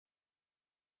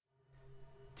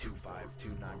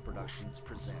2529 Productions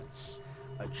presents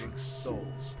a Jinx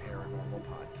Souls Paranormal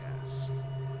Podcast.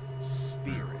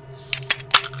 Spirits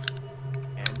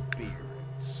and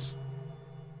Beards.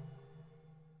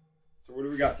 So what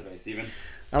do we got today, Steven?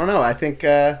 I don't know. I think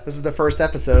this is the first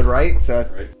episode, right? So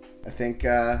Right. I think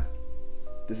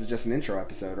this is just an intro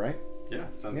episode, right? Yeah,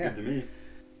 sounds good to me.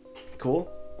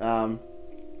 Cool.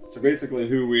 So basically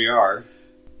who we are,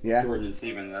 Yeah. Jordan and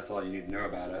Steven, that's all you need to know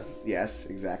about us. Yes,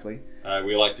 exactly.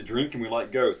 We like to drink and we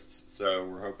like ghosts, so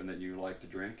we're hoping that you like to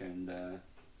drink and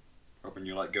hoping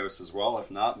you like ghosts as well.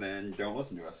 If not, then don't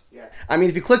listen to us. Yeah. I mean,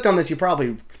 if you clicked on this, you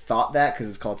probably thought that because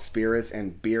it's called Spirits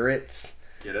and Beards.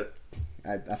 Get it?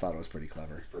 I thought it was pretty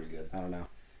clever. It's pretty good. I don't know.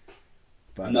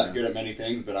 But, I'm not good at many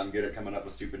things, but I'm good at coming up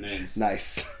with stupid names.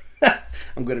 Nice.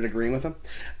 I'm good at agreeing with them.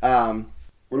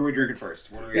 What are we drinking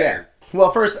first? What do we got Yeah. here? Well,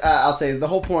 first, I'll say the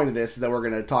whole point of this is that we're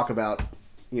going to talk about,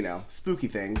 spooky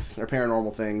things or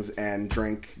paranormal things and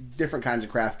drink different kinds of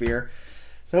craft beer.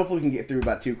 So hopefully we can get through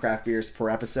about 2 craft beers per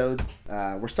episode.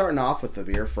 We're starting off with the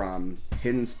beer from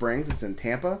Hidden Springs. It's in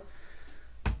Tampa.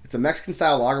 It's a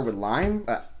Mexican-style lager with lime.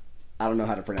 I don't know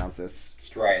how to pronounce this.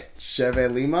 Try it. Cheve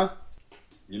Lima?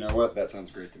 You know what? That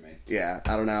sounds great to me. Yeah,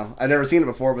 I don't know. I've never seen it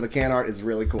before, but the can art is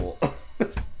really cool.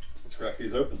 Let's crack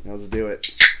these open. Let's do it.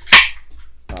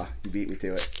 Oh, you beat me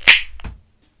to it.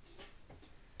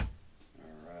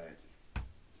 Alright. I'm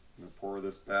going to pour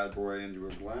this bad boy into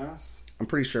a glass. I'm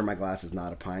pretty sure my glass is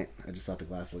not a pint. I just thought the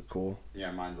glass looked cool.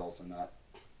 Yeah, mine's also not.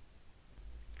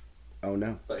 Oh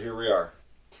no. But here we are.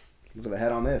 Look at the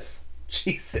head on this.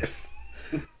 Jesus.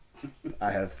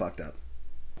 I have fucked up.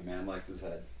 The man likes his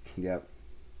head. Yep.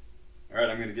 Alright,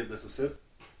 I'm going to give this a sip.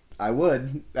 I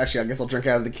would. Actually, I guess I'll drink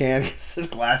out of the can because this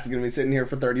glass is going to be sitting here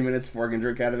for 30 minutes before I can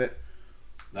drink out of it.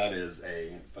 That is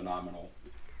a phenomenal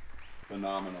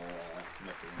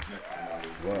mixing.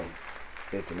 Whoa.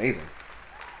 It's amazing.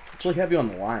 It's really heavy on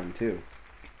the lime, too.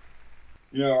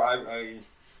 You know, I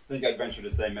think I'd venture to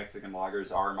say Mexican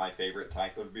lagers are my favorite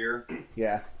type of beer.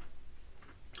 Yeah.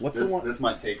 What's This the one? this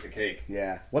might take the cake.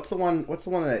 Yeah. What's the one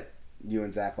that you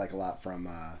and Zach like a lot from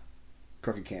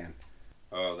Crooked Can?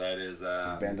 Oh, that is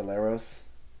Bandoleros?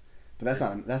 But that's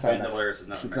not Bandoleros is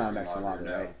not it's a not a Mexican Mexican lager,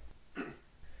 lager, right?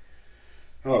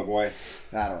 Oh boy.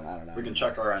 I don't know. We can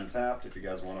check our Untapped if you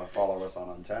guys want to follow us on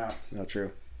Untapped. No,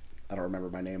 true. I don't remember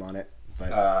my name on it.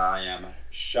 But I am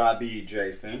Shabi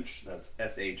J. Finch. That's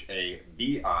Shabi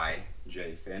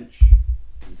J. Finch.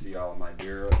 You can see all of my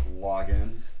beer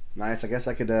logins. nice. I guess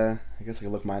I could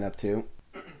look mine up too.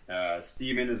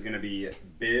 Steven is going to be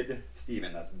Bid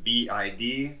Steven. That's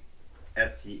BID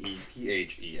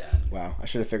STEPHEN. Wow, I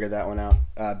should have figured that one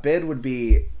out. Bid would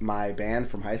be my band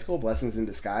from high school, Blessings in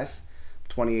Disguise. I'm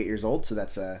 28 years old, so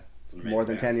that's It's an amazing more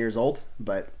than band. 10 years old.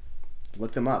 But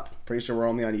look them up. Pretty sure we're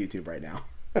only on YouTube right now.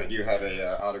 I do have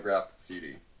a autographed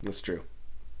CD. That's true.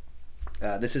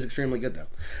 This is extremely good, though.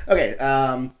 Okay,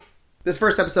 this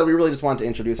first episode, we really just wanted to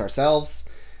introduce ourselves.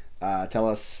 Tell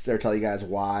you guys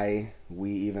why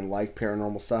we even like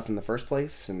paranormal stuff in the first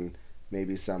place, and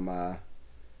maybe some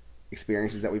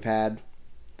experiences that we've had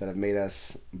that have made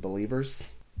us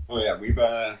believers. Oh yeah, we've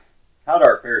had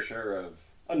our fair share of,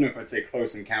 I don't know if I'd say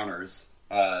close encounters,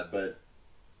 but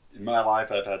in my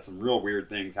life I've had some real weird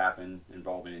things happen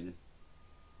involving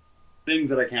things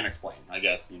that I can't explain. I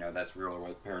guess, that's really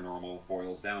what paranormal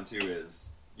boils down to,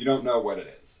 is you don't know what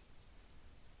it is.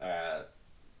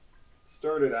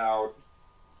 Started out,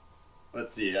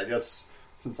 let's see, I guess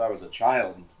since I was a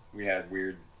child, we had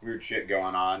weird shit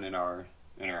going on in our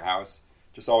house.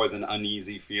 Just always an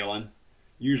uneasy feeling.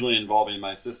 Usually involving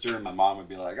my sister, and my mom would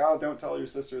be like, "Oh, don't tell your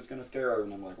sister, it's going to scare her."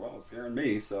 And I'm like, "Well, it's scaring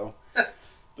me, so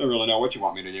don't really know what you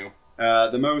want me to do."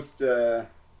 The most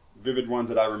vivid ones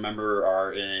that I remember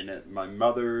are in my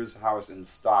mother's house in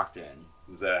Stockton.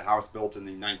 It was a house built in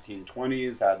the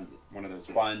 1920s, had one of those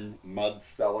fun mud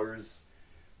cellars.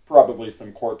 Probably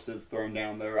some corpses thrown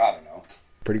down there, I don't know.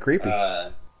 Pretty creepy.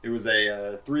 It was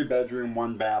a 3-bedroom,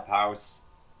 1-bath house.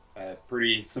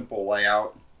 Pretty simple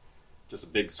layout. Just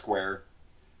a big square.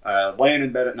 Laying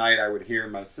in bed at night, I would hear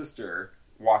my sister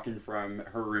walking from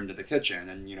her room to the kitchen.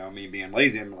 And, me being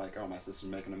lazy, I'm like, oh, my sister's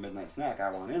making a midnight snack. I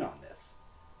want in on this.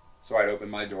 So I'd open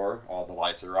my door. All the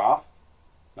lights are off.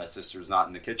 My sister's not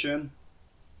in the kitchen.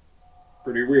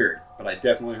 Pretty weird. But I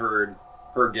definitely heard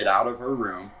her get out of her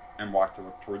room and walk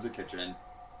towards the kitchen,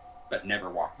 but never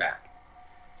walk back.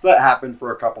 So that happened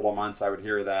for a couple of months. I would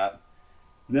hear that.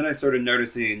 And then I started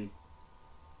noticing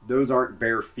those aren't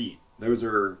bare feet. Those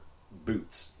are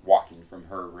boots walking from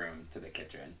her room to the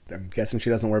kitchen. I'm guessing she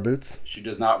doesn't wear boots. She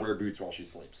does not wear boots while she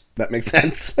sleeps. That makes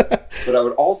sense. But I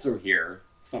would also hear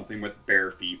something with bare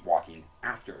feet walking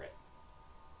after it.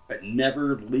 but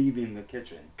never leaving the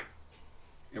kitchen.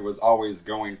 It was always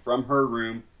going from her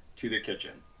room to the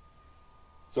kitchen.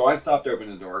 So I stopped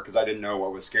opening the door because I didn't know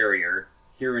what was scarier,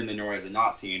 hearing the noise and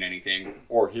not seeing anything,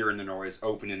 or hearing the noise,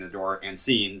 opening the door, and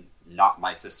seeing not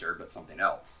my sister, but something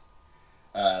else.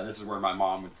 This is where my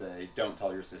mom would say, don't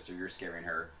tell your sister, you're scaring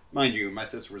her. Mind you, my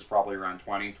sister was probably around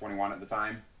 20, 21 at the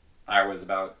time. I was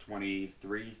about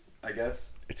 23, I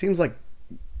guess. It seems like,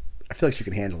 I feel like she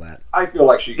could handle that. I feel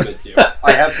like she could too.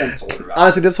 I have since told her about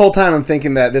Honestly, this whole time I'm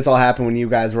thinking that this all happened when you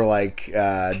guys were like,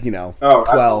 12.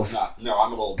 Not. No,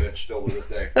 I'm a little bitch still to this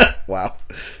day. Wow.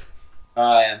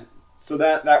 So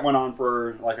that went on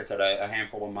for, like I said, a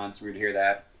handful of months. We'd hear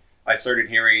that. I started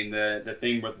hearing the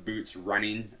thing with Boots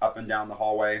running up and down the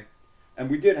hallway. And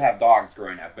we did have dogs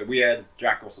growing up, but we had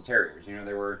Jack Russell Terriers. You know,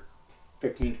 they were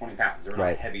 15, 20 pounds. They were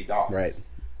not heavy dogs. Right.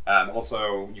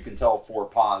 Also, you can tell 4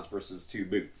 paws versus 2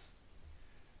 boots.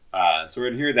 So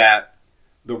we'd hear that.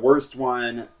 The worst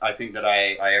one I think that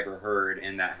I ever heard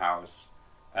in that house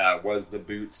was the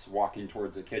Boots walking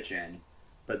towards the kitchen.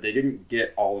 But they didn't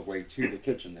get all the way to the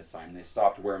kitchen this time. They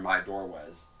stopped where my door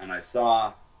was. And I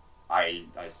saw, I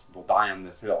will die on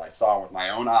this hill, I saw with my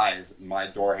own eyes my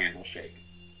door handle shake.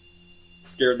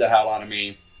 Scared the hell out of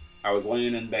me. I was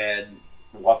laying in bed,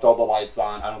 left all the lights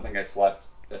on. I don't think I slept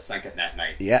a second that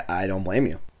night. Yeah, I don't blame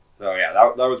you. So yeah,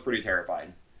 that was pretty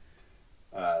terrifying.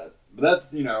 But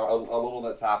that's, a little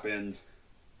that's happened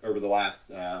over the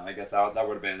last, I guess that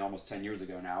would have been almost 10 years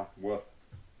ago now. Woof.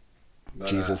 But,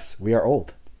 Jesus, we are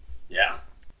old. Yeah.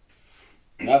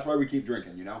 And that's why we keep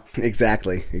drinking,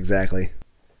 Exactly.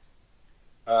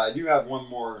 I do have one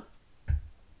more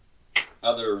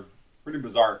other pretty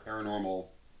bizarre paranormal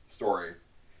story.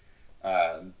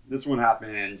 This one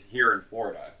happened here in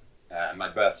Florida. My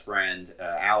best friend,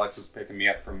 Alex, was picking me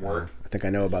up from work. I think I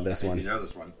know about this one. You know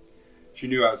this one. She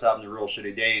knew I was having a real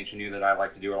shitty day, and she knew that I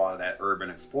like to do a lot of that urban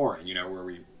exploring, where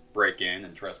we break in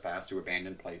and trespass to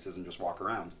abandoned places and just walk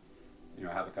around.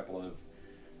 Have a couple of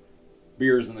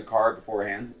beers in the car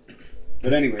beforehand.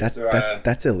 But anyway,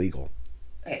 that's illegal.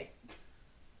 Hey.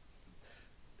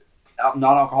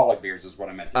 Non-alcoholic beers is what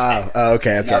I meant to say.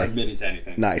 Okay. I'm not admitting to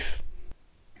anything. Nice.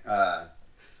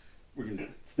 We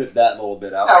can snip that a little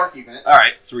bit out. No, we're keeping it. All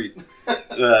right, sweet.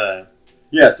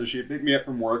 So she picked me up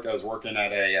from work. I was working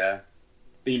at a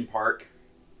theme park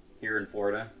here in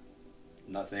Florida.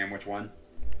 I'm not saying which one.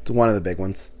 It's one of the big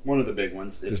ones. One of the big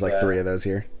ones. There's like 3 of those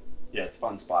here. Yeah, it's a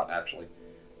fun spot, actually.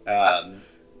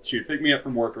 She would pick me up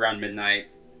from work around midnight.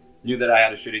 Knew that I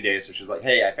had a shitty day, so she was like,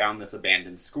 hey, I found this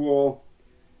abandoned school.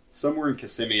 Somewhere in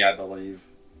Kissimmee, I believe.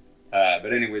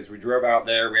 But anyways, we drove out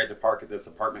there. We had to park at this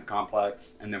apartment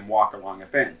complex and then walk along a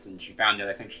fence. And she found it,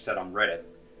 I think she said on Reddit.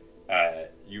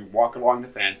 You walk along the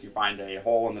fence, you find a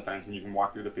hole in the fence, and you can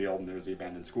walk through the field, and there's the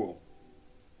abandoned school.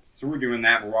 So we're doing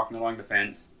that. We're walking along the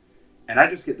fence. And I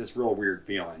just get this real weird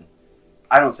feeling.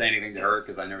 I don't say anything to her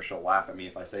because I know she'll laugh at me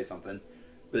if I say something.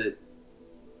 But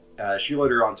she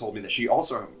later on told me that she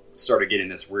also started getting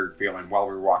this weird feeling while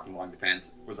we were walking along the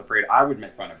fence. Was afraid I would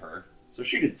make fun of her. So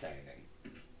she didn't say anything.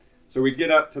 So we get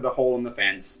up to the hole in the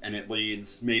fence, and it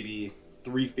leads maybe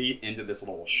 3 feet into this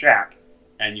little shack.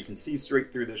 And you can see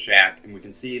straight through the shack, and we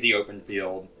can see the open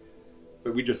field.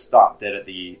 But we just stopped dead at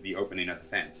the opening of the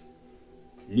fence.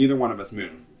 Neither one of us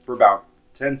moved. For about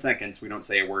 10 seconds, we don't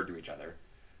say a word to each other.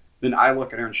 Then I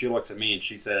look at her, and she looks at me, and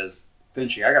she says,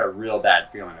 Finchy, I got a real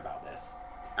bad feeling about this.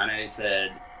 And I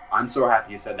said, I'm so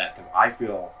happy you said that, because I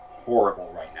feel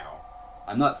horrible right now.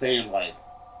 I'm not saying, like,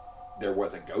 there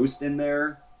was a ghost in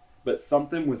there, but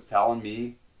something was telling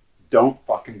me, don't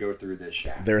fucking go through this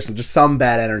shack. There's just some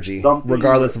bad energy,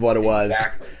 regardless of what it was.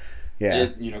 Exactly. Yeah.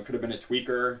 It, could have been a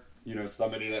tweaker,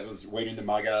 somebody that was waiting to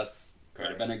mug us. Could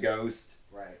have been a ghost.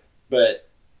 Right. But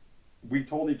we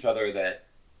told each other that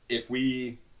if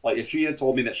she had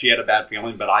told me that she had a bad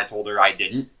feeling, but I told her I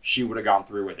didn't, she would have gone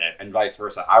through with it, and vice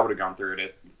versa. I would have gone through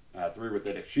with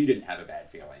it if she didn't have a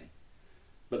bad feeling.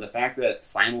 But the fact that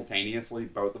simultaneously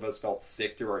both of us felt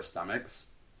sick to our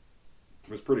stomachs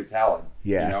was pretty telling.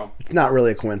 Yeah, it's not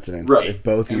really a coincidence if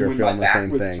both of you are feeling the same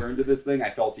thing. When my back was turned to this thing, I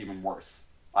felt even worse.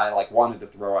 I wanted to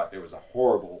throw up. It was a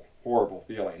horrible, horrible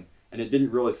feeling, and it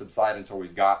didn't really subside until we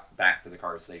got back to the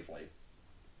car safely.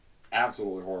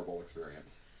 Absolutely horrible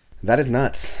experience. That is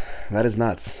nuts.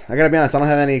 I gotta be honest, I don't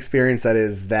have any experience that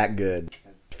is that good.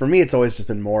 For me, it's always just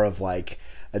been more of like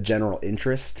a general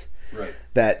interest. Right.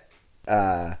 That,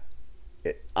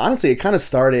 honestly, it kind of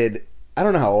started, I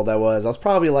don't know how old I was. I was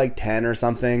probably like 10 or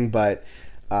something, but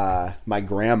my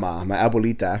grandma, my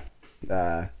abuelita,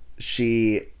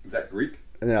 she... Is that Greek?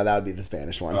 No, that would be the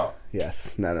Spanish one. Oh.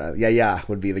 Yes. No. Yeah,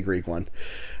 would be the Greek one.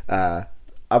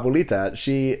 Abuelita,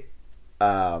 she...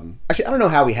 Actually, I don't know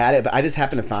how we had it, but I just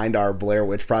happened to find our Blair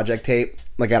Witch Project tape,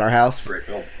 like at our house. Great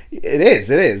film. It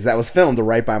is. That was filmed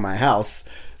right by my house.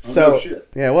 So no shit.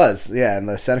 yeah, it was. Yeah, in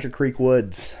the Seneca Creek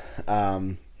woods.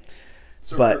 But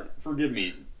forgive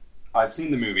me. I've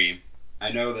seen the movie.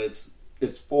 I know that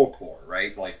it's folklore,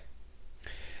 right? Like,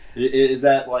 is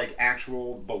that like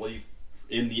actual belief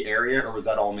in the area, or was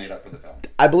that all made up for the film?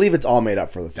 I believe it's all made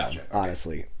up for the film. Gotcha.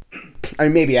 Honestly. I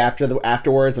mean, maybe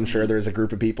afterwards, I'm sure there's a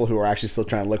group of people who are actually still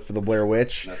trying to look for the Blair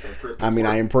Witch. That's what cryptid I mean,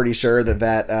 work. I am pretty sure that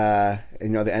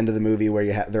the end of the movie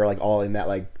where they're like all in that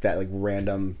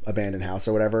random abandoned house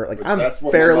or whatever. Like, That's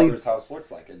what my mother's house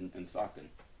looks like in Stockton.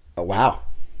 Oh wow,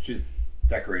 She's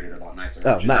decorated a lot nicer.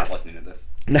 Oh, She's nice. not listening to this.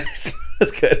 nice,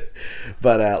 that's good.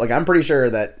 But like, I'm pretty sure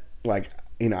that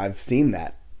I've seen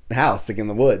that house in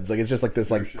the woods. Like, it's just like this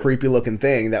Sure. creepy looking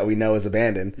thing that we know is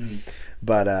abandoned. Mm-hmm.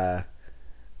 But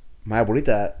my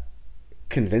abuelita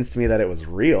convinced me that it was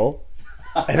real.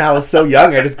 And I was so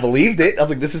young, I just believed it. I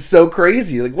was like, this is so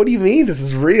crazy. Like, what do you mean this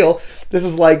is real? This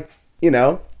is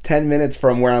 10 minutes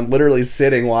from where I'm literally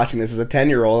sitting watching this as a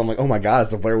 10-year-old. I'm like, oh my God,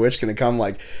 is the Blair Witch going to come,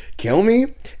 kill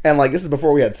me? And, this is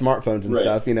before we had smartphones and Right.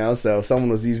 stuff, So if someone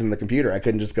was using the computer, I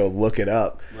couldn't just go look it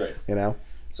up, Right.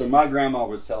 So So my grandma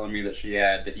was telling me that she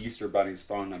had the Easter Bunny's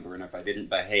phone number, and if I didn't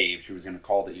behave, she was going to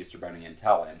call the Easter Bunny and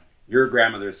tell him. Your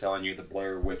grandmother's telling you the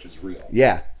Blair Witch is real.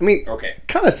 yeah. I mean, Okay.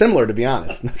 kind of similar, to be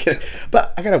honest. No kidding.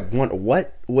 But I got to wonder,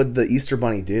 what would the Easter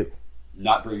Bunny do?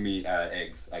 Not bring me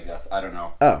eggs, I guess. I don't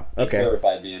know. Oh, It okay.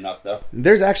 clarified me enough, though.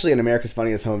 There's actually an America's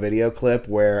Funniest Home Video clip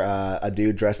where a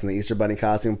dude dressed in the Easter Bunny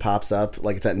costume pops up,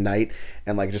 it's at night,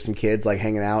 and just some kids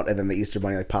hanging out, and then the Easter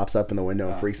Bunny pops up in the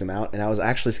window and freaks him out. And I was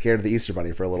actually scared of the Easter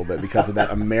Bunny for a little bit because of that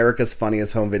America's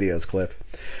Funniest Home Videos clip.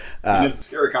 And it's a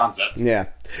scary concept. Yeah,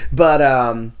 but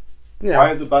Why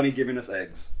is a bunny giving us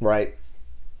eggs? right.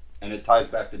 And it ties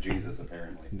back to Jesus,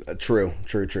 apparently. True.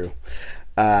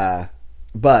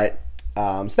 But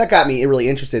so that got me really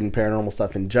interested in paranormal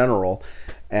stuff in general,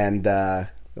 and the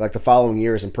following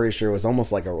years, I'm pretty sure it was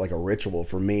almost like a ritual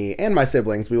for me and my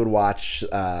siblings. We would watch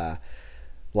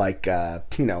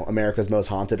America's Most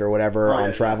Haunted or whatever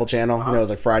on Travel Channel. It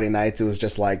was Friday nights. It was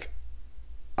just I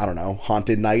don't know,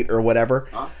 haunted night or whatever.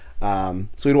 So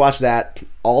we'd watch that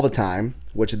all the time,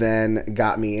 which then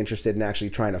got me interested in actually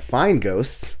trying to find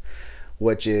ghosts,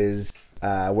 which is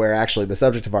where actually the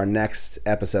subject of our next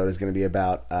episode is going to be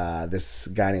about this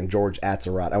guy named George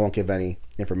Atzerodt. I won't give any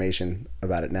information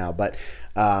about it now, but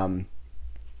we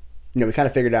kind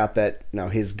of figured out that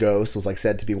his ghost was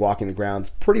said to be walking the grounds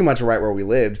pretty much right where we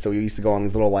lived. So we used to go on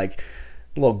these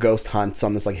little ghost hunts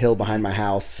on this hill behind my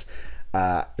house.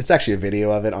 It's actually a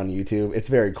video of it on YouTube. It's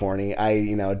very corny.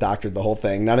 I doctored the whole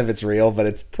thing. None of it's real, but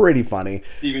it's pretty funny.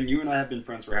 Steven, you and I have been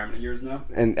friends for how many years now?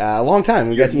 And a long time.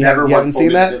 I'm guessing you never haven't once told seen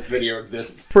me that? This video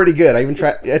exists. Pretty good. I even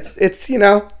tried. It's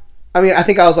I mean, I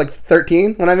think I was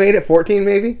 13 when I made it, 14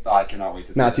 maybe. Oh, I cannot wait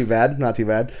to see Not this. too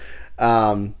bad.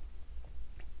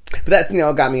 But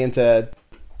that got me into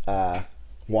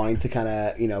wanting to kind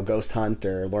of ghost hunt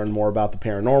or learn more about the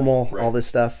paranormal, Right. all this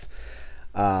stuff.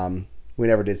 We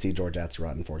never did see George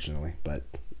Atzerodt, unfortunately, but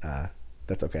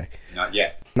that's okay. Not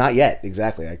yet. Not yet,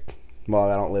 exactly. I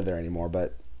don't live there anymore,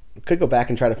 but could go back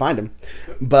and try to find him.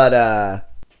 But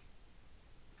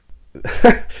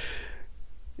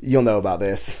you'll know about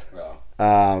this. Well,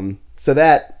 So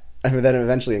that, then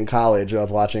eventually in college, I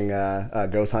was watching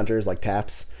Ghost Hunters,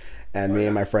 Taps, and me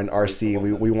and my friend RC,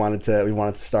 we wanted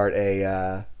to start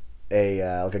a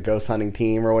ghost hunting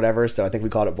team or whatever. So I think we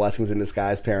called it Blessings in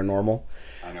Disguise Paranormal.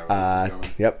 I know where this is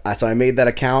going. Yep. So I made that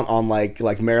account on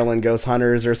Maryland Ghost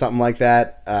Hunters or something like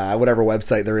that. Whatever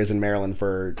website there is in Maryland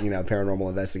for paranormal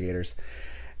investigators,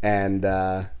 and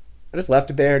I just left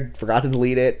it there. Forgot to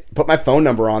delete it. Put my phone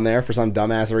number on there for some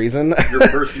dumbass reason. Your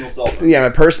personal cell phone. Yeah, my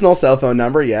personal cell phone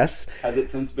number. Yes. Has it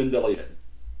since been deleted?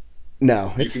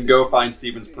 No. You can go find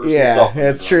Steven's personal cell Yeah, phone.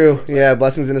 it's number on true. his website. Yeah,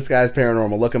 Blessings in Disguise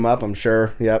Paranormal. Look them up. I'm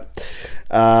sure. Yep.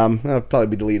 It'll probably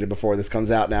be deleted before this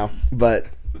comes out now, but.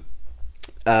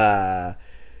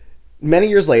 Many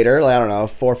years later, I don't know,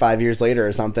 4 or 5 years later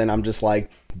or something, I'm just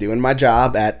doing my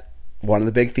job at one of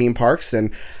the big theme parks,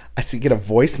 and I get a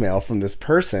voicemail from this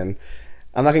person.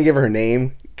 I'm not gonna give her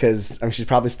name because she's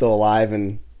probably still alive,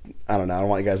 and I don't know. I don't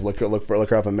want you guys to look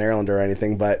her up in Maryland or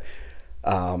anything, but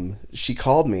she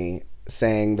called me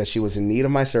saying that she was in need of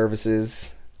my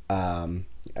services.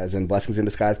 As in Blessings in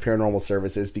Disguise Paranormal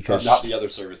Services, because Not the other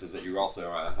services that you also...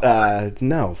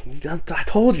 no, I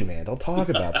told you, man. Don't talk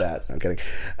about that. I'm kidding.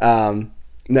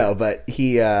 No, but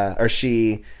he or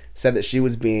she said that she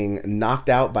was being knocked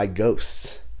out by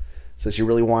ghosts, so she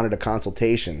really wanted a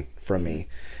consultation from me.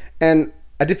 And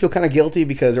I did feel kind of guilty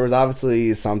because there was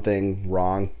obviously something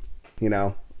wrong,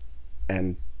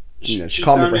 and she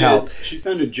called me for help. She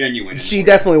sounded genuine. She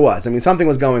definitely was. I mean, something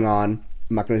was going on.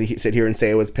 I'm not going to sit here and say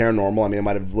it was paranormal. I mean, it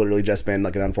might have literally just been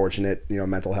like an unfortunate,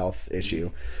 mental health issue.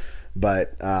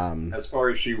 But as far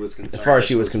as she was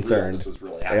concerned, this was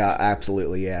really happening. Yeah,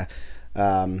 absolutely, yeah.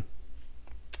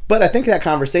 But I think that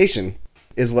conversation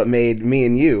is what made me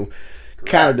and you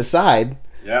kind of decide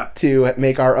to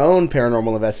make our own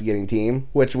paranormal investigating team,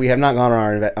 which we have not gone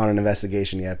on an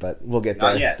investigation yet, but we'll get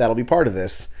there. Not yet. That'll be part of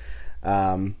this. What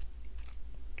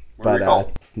are we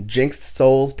called? Jinxed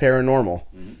Souls Paranormal.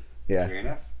 Mm-hmm. Yeah. Very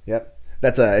nice. Yep.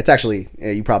 That's it's actually,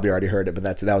 you probably already heard it, but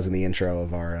that was in the intro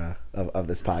of our of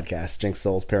this podcast. Jinxed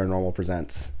Souls Paranormal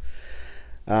presents.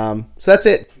 So that's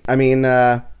it. I mean,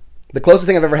 the closest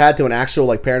thing I've ever had to an actual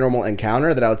like paranormal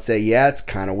encounter that I would say, yeah, it's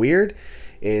kind of weird,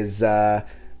 is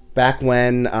back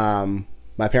when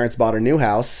my parents bought a new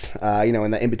house.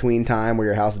 In the in between time where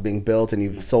your house is being built and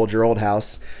you've sold your old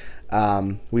house.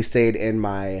 We stayed in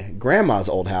my grandma's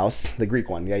old house, the Greek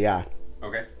one. Yeah.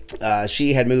 Okay.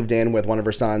 She had moved in with one of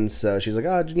her sons, so she's like,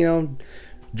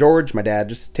 George, my dad,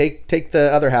 just take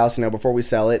the other house, before we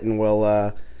sell it, and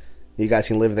we'll, you guys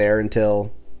can live there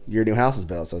until your new house is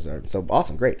built. So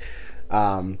awesome, great.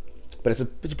 But it's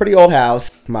a pretty old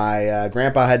house. My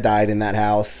grandpa had died in that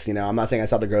house. I'm not saying I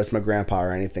saw the ghost of my grandpa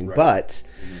or anything, right.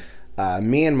 But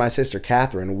me and my sister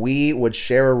Catherine, we would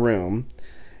share a room,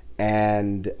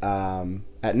 and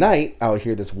at night I would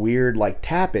hear this weird like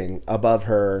tapping above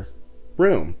her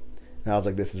room. And I was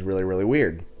like, this is really, really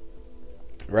weird.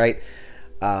 Right?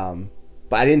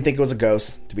 But I didn't think it was a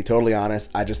ghost, to be totally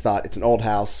honest. I just thought it's an old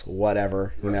house,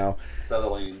 whatever,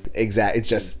 Settling. Exactly. It's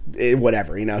just,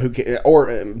 whatever,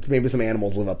 or maybe some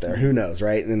animals live up there. Who knows,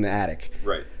 right? In the attic.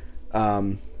 Right.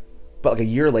 But like a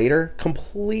year later,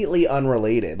 completely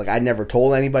unrelated. Like I never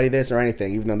told anybody this or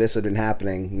anything, even though this had been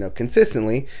happening,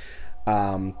 consistently.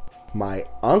 My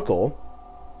uncle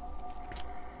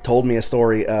told me a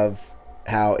story of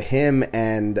how him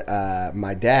and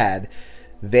my dad,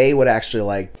 they would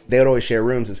actually they would always share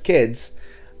rooms as kids,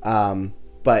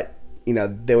 but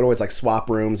they would always like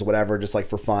swap rooms or whatever, just like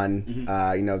for fun.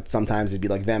 Mm-hmm. Sometimes it'd be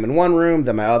like them in one room,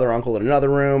 then my other uncle in another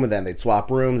room, and then they'd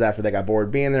swap rooms after they got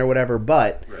bored being there or whatever.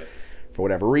 But for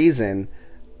whatever reason,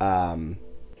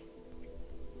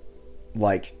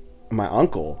 like my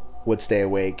uncle would stay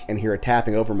awake and hear a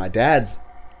tapping over my dad's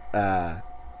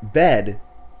bed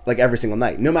like every single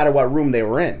night, no matter what room they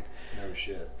were in. No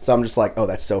shit. So I'm just like, oh,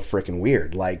 that's so freaking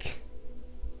weird. Like,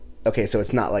 okay, so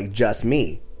it's not like just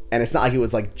me, and it's not like it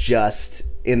was like just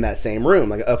in that same room.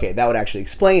 Like, okay, that would actually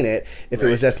explain it if it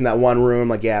was just in that one room.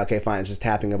 Like, yeah, okay, fine, it's just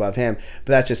tapping above him.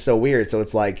 But that's just so weird. So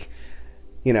it's like,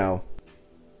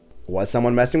 was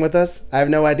someone messing with us? I have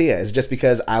no idea. It's just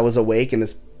because I was awake and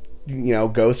this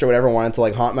ghost or whatever wanted to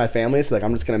like haunt my family, so like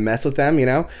I'm just gonna mess with them,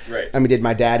 Right. I mean, did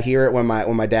my dad hear it when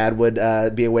my dad would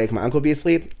be awake, my uncle would be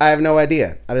asleep? I have no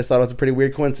idea. I just thought it was a pretty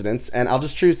weird coincidence, and I'll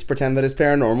just choose to pretend that it's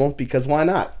paranormal because why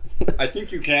not? I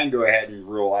think you can go ahead and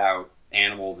rule out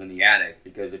animals in the attic,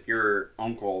 because if your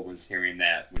uncle was hearing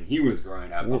that when he was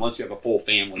growing up, unless you have a full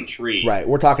family tree, right?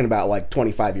 We're talking about like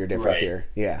 25-year difference here.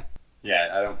 Yeah,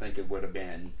 I don't think it would have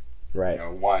been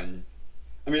one.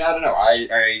 I mean, I don't know.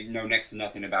 I know next to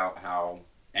nothing about how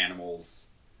animals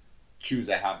choose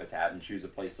a habitat and choose a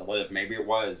place to live. Maybe it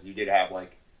was. You did have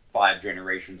like 5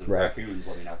 generations of raccoons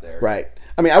living out there. Right.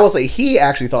 I mean, I will say he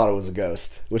actually thought it was a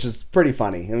ghost, which is pretty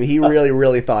funny. I mean, he really,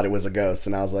 really thought it was a ghost.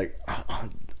 And I was like,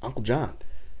 Uncle John,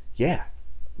 yeah.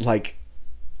 Like,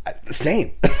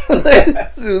 same.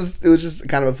 it was just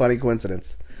kind of a funny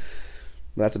coincidence.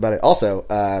 But that's about it. Also,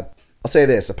 I'll say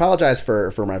this. Apologize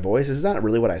for my voice. This is not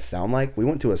really what I sound like. We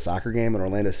went to a soccer game, an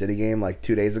Orlando City game, like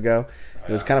 2 days ago.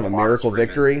 It was kind of a miracle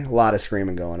victory. A lot of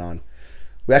screaming going on.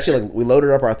 We actually we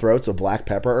loaded up our throats with black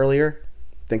pepper earlier,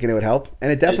 thinking it would help,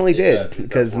 and it definitely did,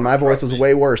 because my voice was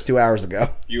way worse 2 hours ago.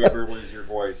 If you ever lose your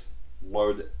voice,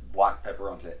 load black pepper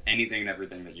onto anything and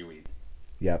everything that you eat.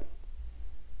 Yep.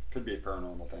 Could be a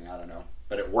paranormal thing. I don't know,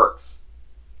 but it works.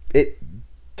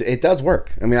 It does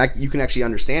work. I mean, you can actually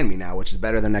understand me now, which is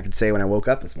better than I could say when I woke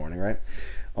up this morning, right?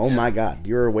 Oh my God,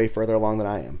 you're way further along than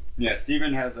I am. Yeah,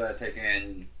 Steven has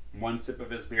taken one sip of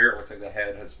his beer. It looks like the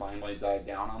head has finally died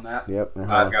down on that. Yep.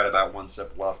 I've got about 1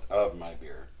 sip left of my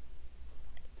beer.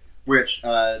 Which,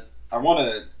 I want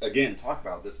to, again, talk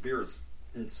about. This beer is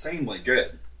insanely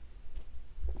good.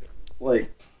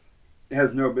 Like, it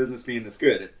has no business being this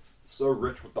good. It's so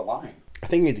rich with the lime. I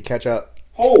think you need to catch up.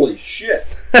 Holy shit!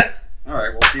 All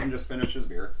right, well, Steven just finished his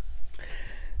beer.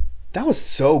 That was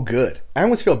so good. I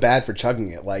almost feel bad for chugging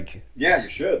it. Like, yeah, you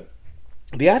should.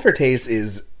 The aftertaste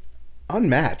is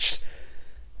unmatched.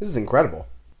 This is incredible.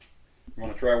 You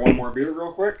want to try one more beer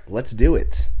real quick? Let's do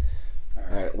it. All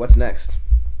All right, what's next?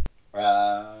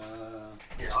 All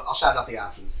Here, I'll shout out the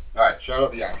options. right, shout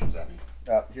out the options at me.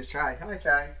 Here's Chai. Hi,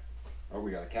 Chai. Oh,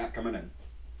 we got a cat coming in.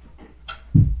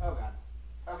 Oh, God.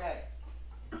 Okay.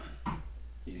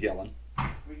 He's yelling.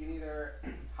 We can either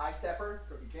high stepper,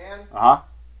 if we can. Uh-huh.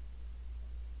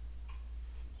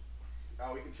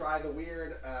 We can try the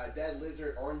weird dead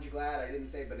lizard orange glad. I didn't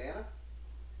say banana.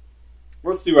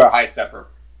 Let's do a high stepper.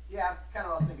 Yeah, kind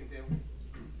of what I was thinking too.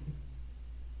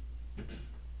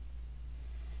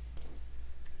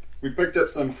 We picked up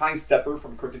some high stepper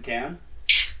from Crooked Can.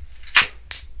 It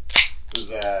was,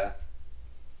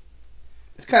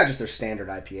 It's kind of just their standard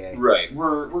IPA. right.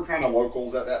 We're kind of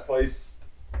locals at that place.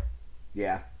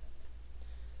 Yeah.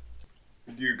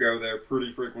 We do go there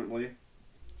pretty frequently.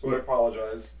 So I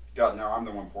apologize. God, no, I'm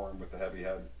the one pouring with the heavy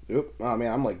head. Oop. Oh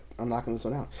man, I'm knocking this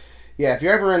one out. Yeah, if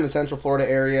you're ever in the Central Florida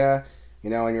area,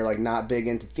 and you're like not big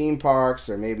into theme parks,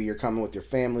 or maybe you're coming with your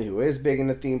family who is big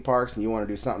into theme parks and you want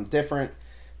to do something different,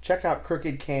 check out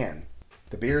Crooked Can.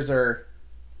 The beers are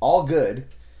all good,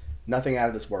 nothing out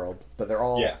of this world, but they're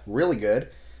all really good,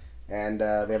 and they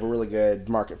have a really good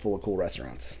market full of cool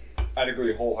restaurants. I'd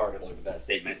agree wholeheartedly with that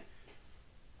statement.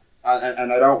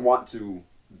 And I don't want to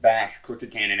bash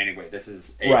Crooked Can in any way. This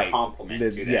is a compliment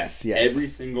to them. Yes. Every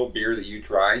single beer that you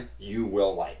try, you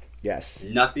will like. Yes.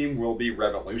 Nothing will be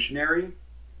revolutionary.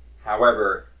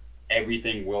 However,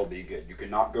 everything will be good. You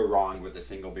cannot go wrong with a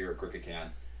single beer at Crooked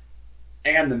Can.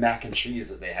 And the mac and cheese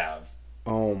that they have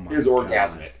is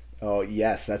orgasmic. Oh,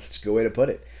 yes. That's a good way to put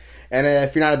it. And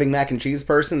if you're not a big mac and cheese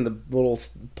person, the little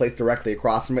place directly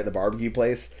across from it, the barbecue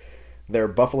place, their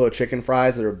buffalo chicken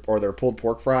fries or their pulled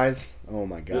pork fries. Oh,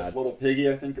 my God. This Little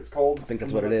Piggy, I think it's called. I think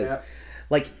that's what it is.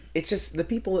 Like, it's just the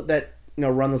people that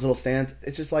run those little stands,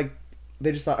 it's just like,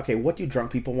 they just thought, okay, what do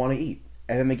drunk people want to eat?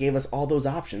 And then they gave us all those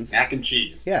options. Mac and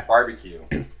cheese. Yeah. Barbecue.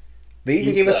 They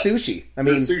even gave us sushi. I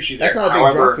mean, there's sushi there. That's not a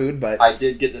big drunk food, but I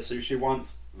did get the sushi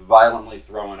once, violently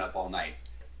throwing up all night.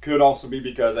 Could also be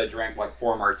because I drank like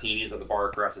 4 martinis at the bar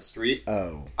across the street.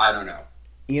 Oh. I don't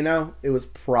know. It was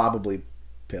probably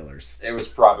Pillars. It was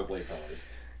probably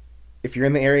Pillars. If you're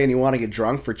in the area and you want to get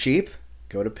drunk for cheap,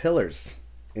 go to Pillars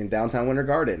in downtown Winter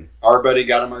Garden. Our buddy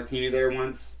got a martini there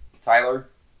once, Tyler.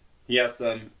 He asked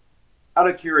them, out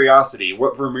of curiosity,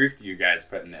 what vermouth do you guys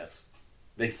put in this?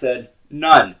 They said,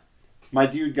 none. My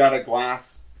dude got a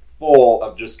glass full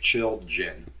of just chilled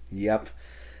gin. Yep.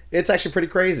 It's actually pretty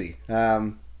crazy.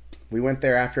 We went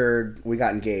there after we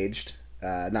got engaged.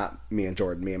 Not me and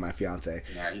Jordan, me and my fiance.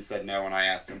 Yeah, he said no when I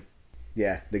asked him.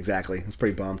 Yeah, exactly. I was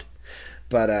pretty bummed.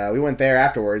 But we went there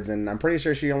afterwards, and I'm pretty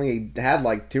sure she only had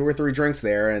like 2 or 3 drinks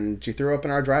there, and she threw up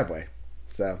in our driveway.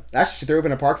 So, actually, she threw up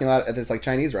in a parking lot at this like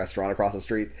Chinese restaurant across the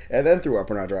street, and then threw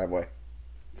up in our driveway.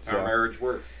 That's how marriage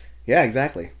works. Yeah,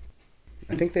 exactly.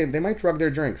 I think they might drug their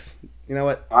drinks. You know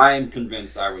what? I am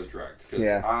convinced I was drugged,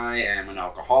 because I am an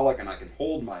alcoholic, and I can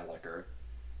hold my liquor,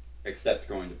 except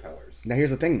going to Pillars. Now,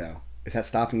 here's the thing, though. Is that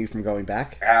stopping you from going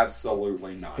back?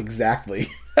 Absolutely not. Exactly.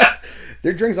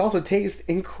 Their drinks also taste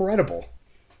incredible.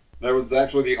 That was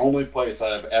actually the only place I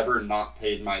have ever not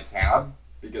paid my tab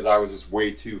because I was just way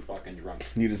too fucking drunk.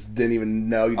 You just didn't even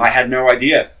know. I had no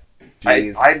idea.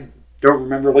 I don't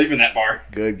remember leaving that bar.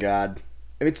 Good God.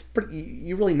 I mean, it's pretty.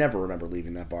 You really never remember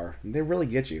leaving that bar. They really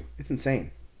get you. It's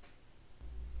insane.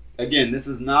 Again, this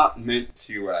is not meant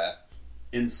to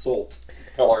insult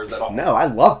Pillars at all. No, I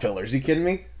love Pillars. You kidding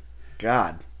me?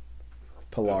 God.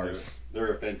 Pillars.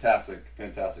 They're a fantastic,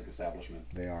 fantastic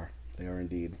establishment. They are. They are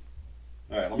indeed.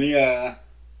 All right, let me,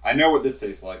 I know what this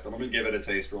tastes like, but let me give it a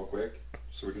taste real quick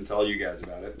so we can tell you guys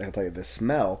about it. I'll tell you, the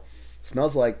smell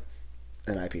smells like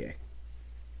an IPA.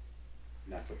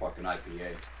 That's a fucking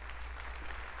IPA.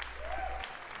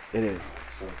 It is.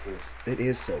 It's so crisp. It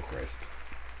is so crisp.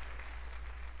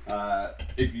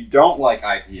 If you don't like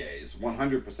IPAs,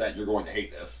 100% you're going to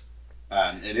hate this.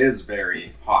 It is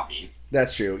very hoppy.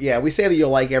 That's true. Yeah, we say that you'll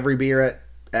like every beer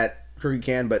at Crooked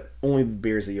Can, but only the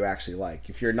beers that you actually like.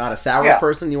 If you're not a sour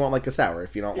person, you won't like a sour.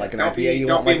 If you don't like an IPA, you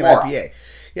won't like an IPA.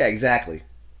 Yeah, exactly.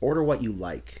 Order what you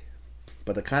like.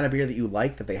 But the kind of beer that you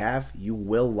like, that they have, you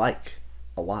will like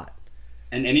a lot.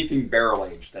 And anything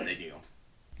barrel-aged that they do.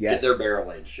 Yes. Get their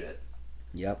barrel-aged shit.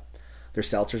 Yep. Their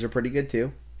seltzers are pretty good,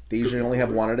 too. They usually only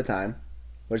have one at a time.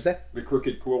 What'd you say? The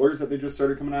Crooked Coolers that they just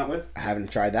started coming out with. I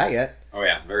haven't tried that yet. Oh,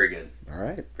 yeah. Very good. All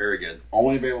right. Very good.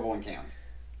 Only available in cans.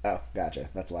 Oh, gotcha.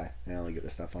 That's why. I only get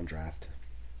this stuff on draft.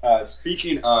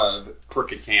 Speaking of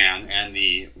Crooked Can and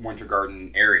the Winter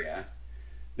Garden area,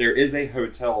 there is a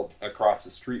hotel across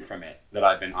the street from it that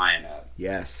I've been eyeing up.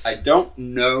 Yes. I don't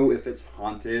know if it's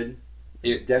haunted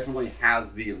It definitely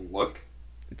has the look.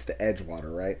 It's the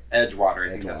Edgewater, right? Edgewater,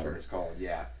 I think that's Edgewater. what it's called.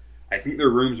 Yeah, I think their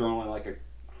rooms are only like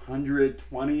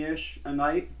 120-ish a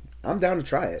night. I'm down to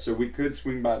try it. So we could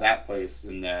swing by that place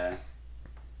and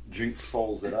Jinx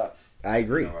Souls it up. I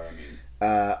agree. You know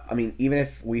what I mean? Even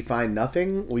if we find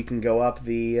nothing, we can go up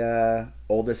the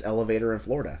oldest elevator in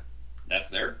Florida. That's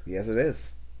there. Yes, it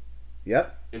is.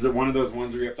 Yep. Is it one of those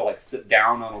ones where you have to like sit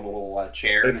down on a little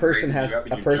chair and person it raises has- you up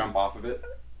and a you jump off of it?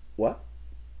 What?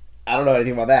 I don't know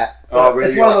anything about that. Oh, where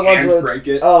it's you one of the like ones where. break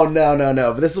it? Oh no.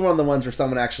 But this is one of the ones where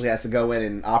someone actually has to go in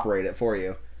and operate it for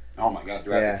you. Oh my god,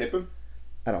 do I have to tip him?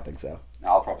 I don't think so. No,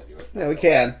 I'll probably do it. Yeah, we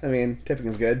can. I mean, tipping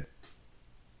is good.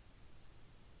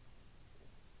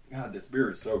 God, this beer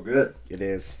is so good. It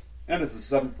is. And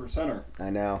it's a 7%er. I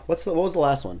know. What was the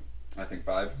last one? I think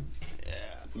 5. Yeah.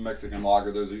 It's a Mexican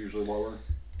lager. Those are usually lower.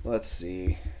 Let's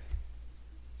see.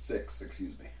 6,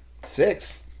 excuse me.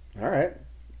 6. All right.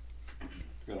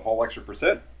 Got a whole extra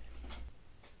 %.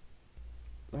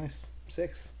 Nice.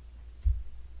 6.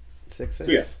 6. So,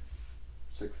 yeah.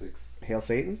 6. Hail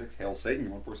Satan. 6. Hail Satan. You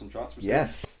want to pour some shots for Satan?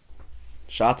 Yes.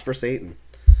 Shots for Satan.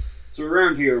 So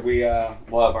around here, we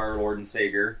love our Lord and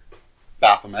Savior,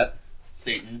 Baphomet,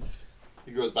 Satan.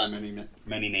 He goes by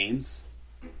many names.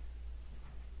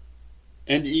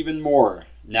 And even more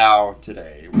now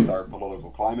today, with our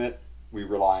political climate, we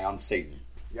rely on Satan.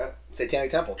 Yep.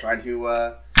 Satanic Temple trying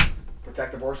to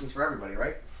protect abortions for everybody,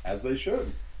 right? As they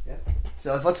should. Yeah.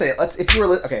 So if you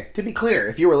were to be clear,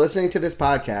 if you were listening to this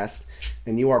podcast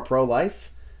and you are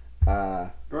pro-life, Go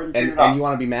ahead and turn and it off. you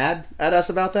want to be mad at us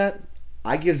about that,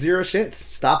 I give 0 shits.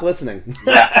 Stop listening.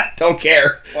 Yeah. Don't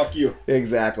care. Fuck you.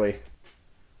 Exactly.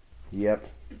 Yep.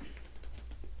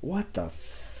 What the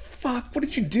fuck? What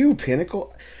did you do,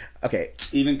 Pinnacle? Okay.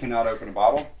 Steven cannot open a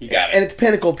bottle. He got it. And it's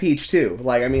Pinnacle Peach, too.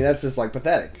 Like, I mean, that's just, like,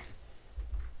 pathetic.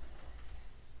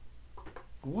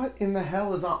 What in the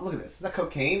hell is on... Look at this. Is that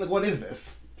cocaine? Like, what is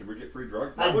this? Did we get free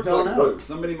drugs? I That looks don't like know. glue.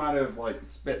 Somebody might have, like,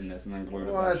 spit in this and then glued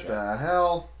it back What shut. the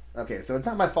hell? Okay, so it's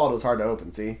not my fault it was hard to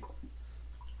open, see?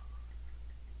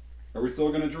 Are we still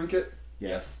going to drink it?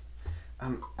 Yes.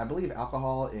 I believe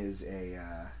alcohol is a...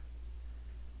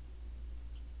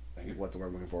 what's the word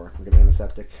I'm looking for? Like an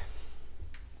antiseptic.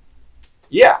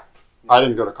 Yeah. I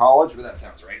didn't go to college, but that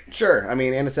sounds right. Sure. I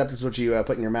mean, antiseptic is what you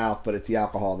put in your mouth, but it's the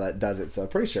alcohol that does it. So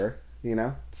pretty sure,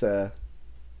 it's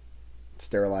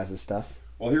sterilizes stuff.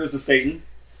 Well, here's the Satan.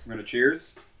 We're going to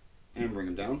cheers and bring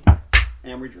him down.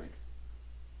 And we drink.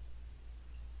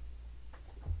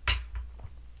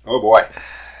 Oh, boy.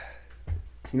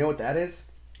 You know what that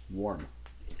is? Warm.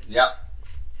 Yep.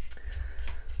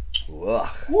 Ugh.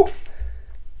 Woo.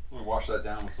 I'm going to wash that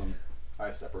down with some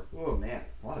High Stepper. Oh man,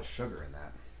 a lot of sugar in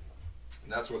that.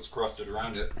 And that's what's crusted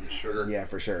around it, the sugar. Yeah,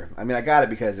 for sure. I mean, I got it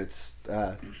because it's,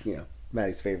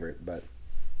 Maddie's favorite, but...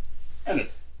 And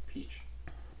it's peach.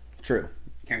 True.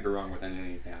 Can't go wrong with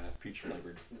any peach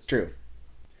flavored. It's true.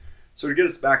 So to get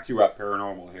us back to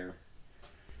paranormal here,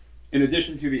 in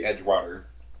addition to the Edgewater,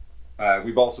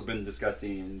 we've also been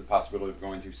discussing the possibility of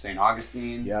going to St.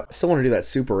 Augustine. Yep. I still want to do that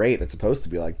Super 8 that's supposed to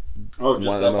be like... Oh, just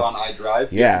one of the up most- on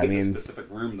iDrive? Yeah, You have to I get mean- the specific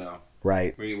room, though.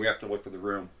 Right. We have to look for the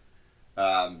room.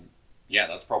 Yeah,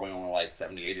 that's probably only like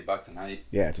 $70, $80 a night.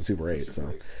 Yeah, it's a Super 8, It's a Super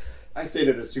so... 8. I stayed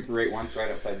at a Super 8 once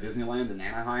right outside Disneyland in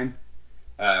Anaheim.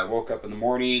 Woke up in the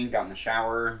morning, got in the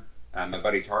shower. My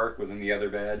buddy Tark was in the other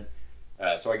bed.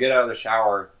 So I get out of the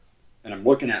shower, and I'm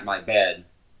looking at my bed.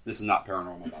 This is not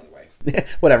paranormal, by the way.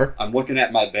 Whatever. I'm looking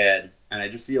at my bed, and I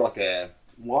just see like a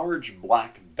large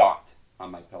black dot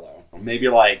on my pillow. Maybe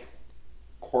like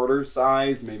quarter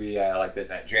size, maybe like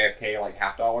that JFK like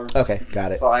 $50 Okay,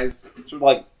 got it. size. So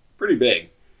like pretty big.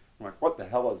 I'm like, what the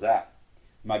hell is that?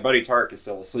 My buddy Tark is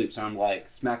still asleep, so I'm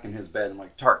like smacking his bed. I'm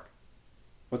like, Tark,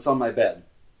 what's on my bed?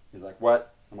 He's like,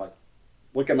 what? I'm like,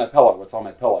 look at my pillow. What's on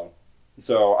my pillow?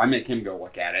 So I make him go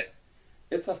look at it.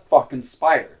 It's a fucking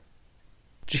spider.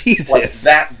 Jesus. Like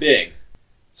that big.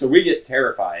 So we get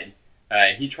terrified.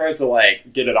 He tries to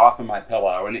like get it off of my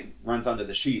pillow and it runs onto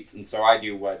the sheets. And so I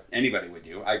do what anybody would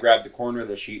do. I grab the corner of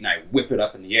the sheet and I whip it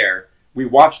up in the air. We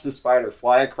watch the spider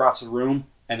fly across the room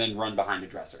and then run behind a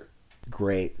dresser.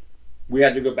 Great. We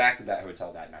had to go back to that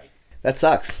hotel that night. That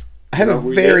sucks. I have No, a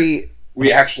we very...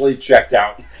 We actually checked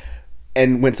out.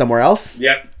 And went somewhere else?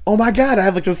 Yep. Oh my god, I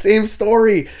have like the same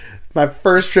story. My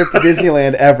first trip to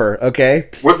Disneyland ever, okay?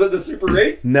 Was it the Super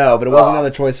 8? No, but it wasn't Oh. another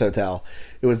Choice Hotel.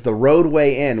 It was the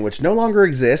Roadway Inn, which no longer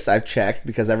exists. I've checked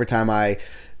because every time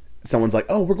someone's like,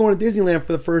 "Oh, we're going to Disneyland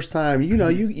for the first time." You know,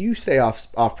 you stay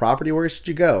off property. Where should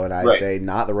you go? And I Right. say,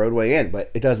 not the Roadway Inn, but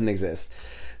it doesn't exist.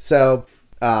 So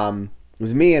it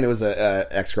was me and it was a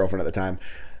ex-girlfriend at the time.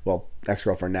 Well,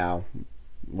 ex-girlfriend now.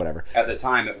 whatever. At the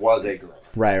time, it was a girl.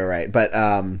 Right. But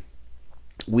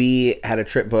we had a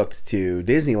trip booked to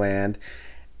Disneyland,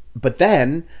 but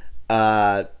then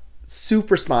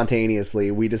super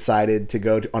spontaneously we decided to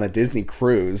go on a Disney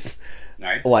cruise.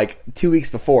 Nice. Like 2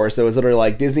 weeks before. So it was literally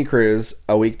like Disney cruise,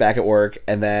 a week back at work,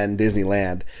 and then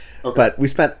Disneyland. Okay. But we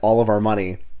spent all of our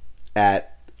money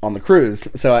on the cruise.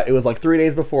 So it was like 3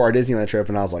 days before our Disneyland trip,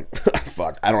 and I was like,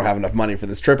 fuck, I don't have enough money for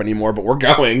this trip anymore, but we're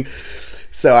going.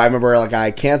 So I remember like I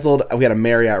canceled, we had a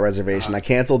Marriott reservation. I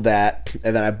canceled that,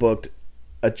 and then I booked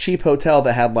a cheap hotel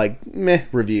that had like meh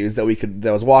reviews that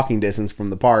was walking distance from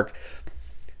the park.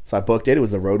 So I booked it. It was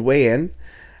the Rodeway Inn.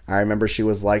 I remember she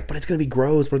was like, but it's going to be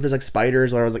gross. What if there's like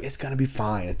spiders? Or I was like, it's going to be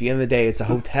fine. At the end of the day, it's a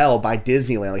hotel by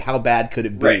Disneyland. Like, how bad could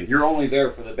it be? Right. You're only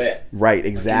there for the bed. Right,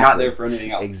 exactly. You're not there for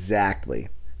anything else. Exactly.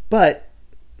 But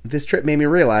this trip made me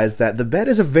realize that the bed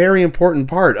is a very important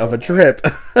part of a trip.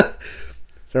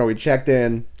 So we checked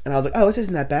in, and I was like, oh, this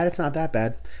isn't that bad. It's not that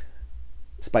bad.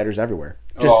 Spiders everywhere.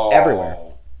 Just everywhere.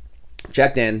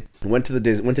 Checked in, went to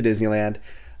Disneyland,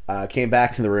 came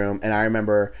back to the room, and I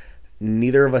remember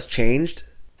neither of us changed.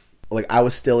 Like, I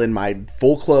was still in my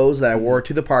full clothes that I wore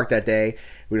to the park that day.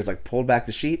 We just, like, pulled back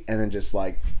the sheet and then just,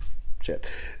 like, shit.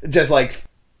 Just, like,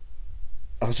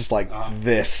 I was just like,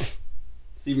 this.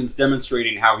 Steven's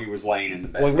demonstrating how he was laying in the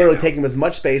bed. Like, literally taking as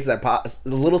much space as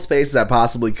little space as I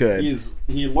possibly could.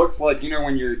 He looks like,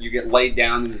 when you get laid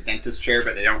down in the dentist chair,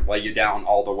 but they don't lay you down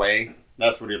all the way.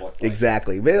 That's what he looked like.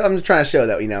 Exactly. But I'm just trying to show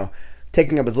that,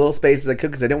 taking up as little space as I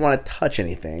could because I didn't want to touch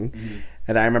anything. Mm-hmm.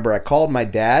 And I remember I called my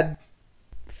dad,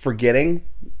 forgetting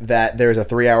that there's a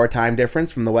 3-hour time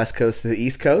difference from the West Coast to the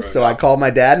East Coast. So I called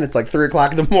my dad, and it's like 3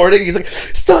 o'clock in the morning. He's like,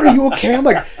 son, are you okay? I'm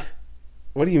like,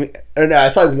 what do you mean? Or no,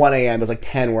 it's probably 1 a.m. It was like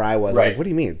 10 where I was. Right. I was like, what do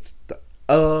you mean?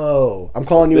 I'm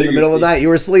calling you in the middle of the night. You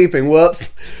were sleeping.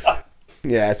 Whoops.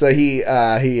 Yeah, so he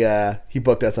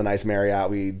booked us a nice Marriott.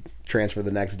 We transferred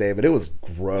the next day, but it was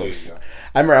gross.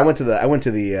 I remember I went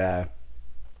to the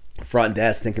front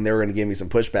desk thinking they were going to give me some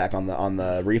pushback on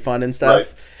the refund and stuff.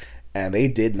 Right. And they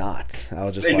did not. I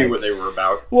was just they knew what they were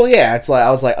about. Well, yeah, it's like I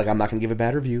was like I'm not gonna give a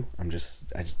bad review. We just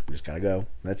gotta go.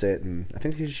 That's it. And I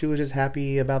think she was just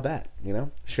happy about that.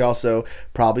 She also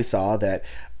probably saw that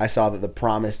the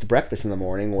promised breakfast in the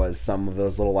morning was some of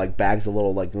those little like bags of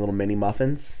little mini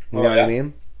muffins. You know what I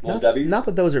mean? Little Debbie's. Not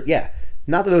that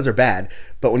those are bad,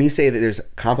 but when you say that there's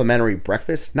complimentary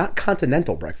breakfast, not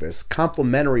continental breakfast,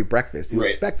 complimentary breakfast, you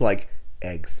expect like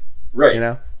eggs,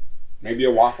 right? Maybe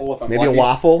a waffle if I'm Maybe lucky. A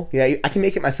waffle. Yeah, I can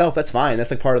make it myself. That's fine. That's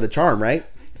like part of the charm, right?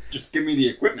 Just give me the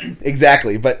equipment.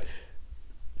 Exactly. But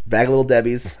bag of Little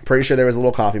Debbie's. Pretty sure there was a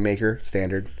little coffee maker.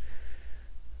 Standard.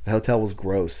 The hotel was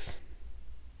gross.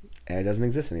 And it doesn't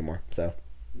exist anymore. So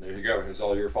there you go. It's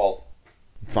all your fault.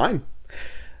 Fine.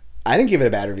 I didn't give it a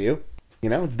bad review.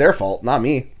 It's their fault, not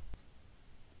me.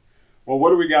 Well, what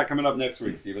do we got coming up next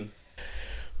week, Steven?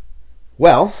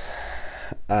 Well,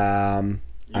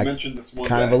 you mentioned this one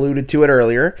kind of alluded to it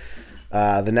earlier.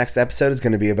 The next episode is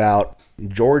going to be about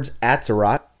George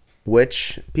Atzerodt,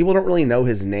 which people don't really know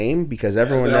his name because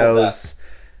everyone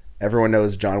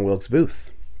knows John Wilkes Booth.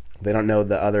 They don't know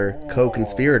the other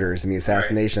co-conspirators in the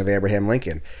assassination of Abraham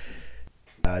Lincoln.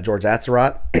 George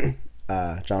Atzerodt,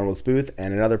 John Wilkes Booth,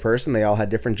 and another person. They all had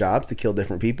different jobs to kill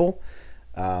different people,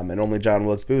 and only John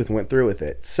Wilkes Booth went through with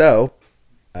it. So,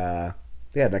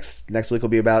 next week will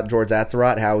be about George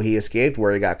Atzerodt, how he escaped,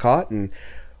 where he got caught, and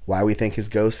why we think his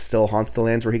ghost still haunts the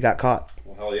lands where he got caught.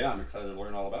 Well, hell yeah, I'm excited to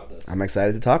learn all about this. I'm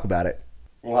excited to talk about it.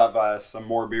 We'll have some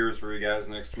more beers for you guys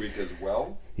next week as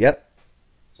well. Yep.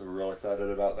 So we're real excited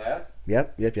about that.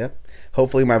 Yep.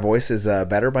 Hopefully my voice is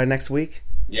better by next week.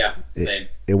 Yeah, same.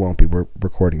 It won't be. We're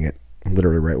recording it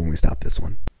literally right when we stop this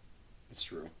one. It's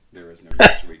true. There is no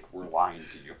next week. We're lying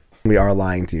to you. We are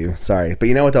lying to you. Sorry. But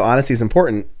you know what, though? Honesty is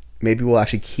important. Maybe we'll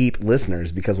actually keep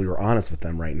listeners because we were honest with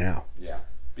them right now. Yeah,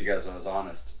 because I was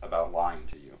honest about lying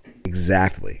to you.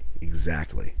 Exactly.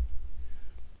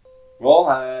 Well,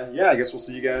 I guess we'll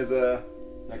see you guys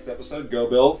next episode. Go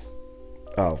Bills.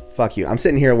 Oh, fuck you. I'm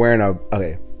sitting here wearing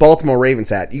a Baltimore Ravens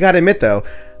hat. You got to admit, though,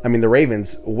 the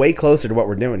Ravens, way closer to what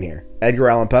we're doing here. Edgar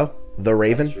Allan Poe, the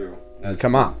Raven. That's true.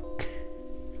 Come on.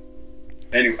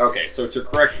 Anyway, okay, so to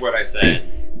correct what I said,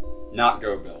 not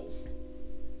go Bills,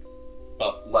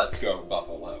 but let's go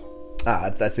Buffalo.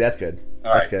 That's good.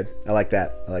 That's good. I like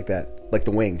that. Like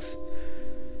the wings.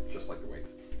 Just like the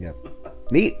wings. Yep.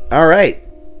 Neat. All right.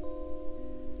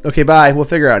 Okay, bye. We'll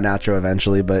figure out an outro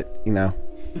eventually, but,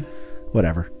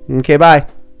 whatever. Okay, bye.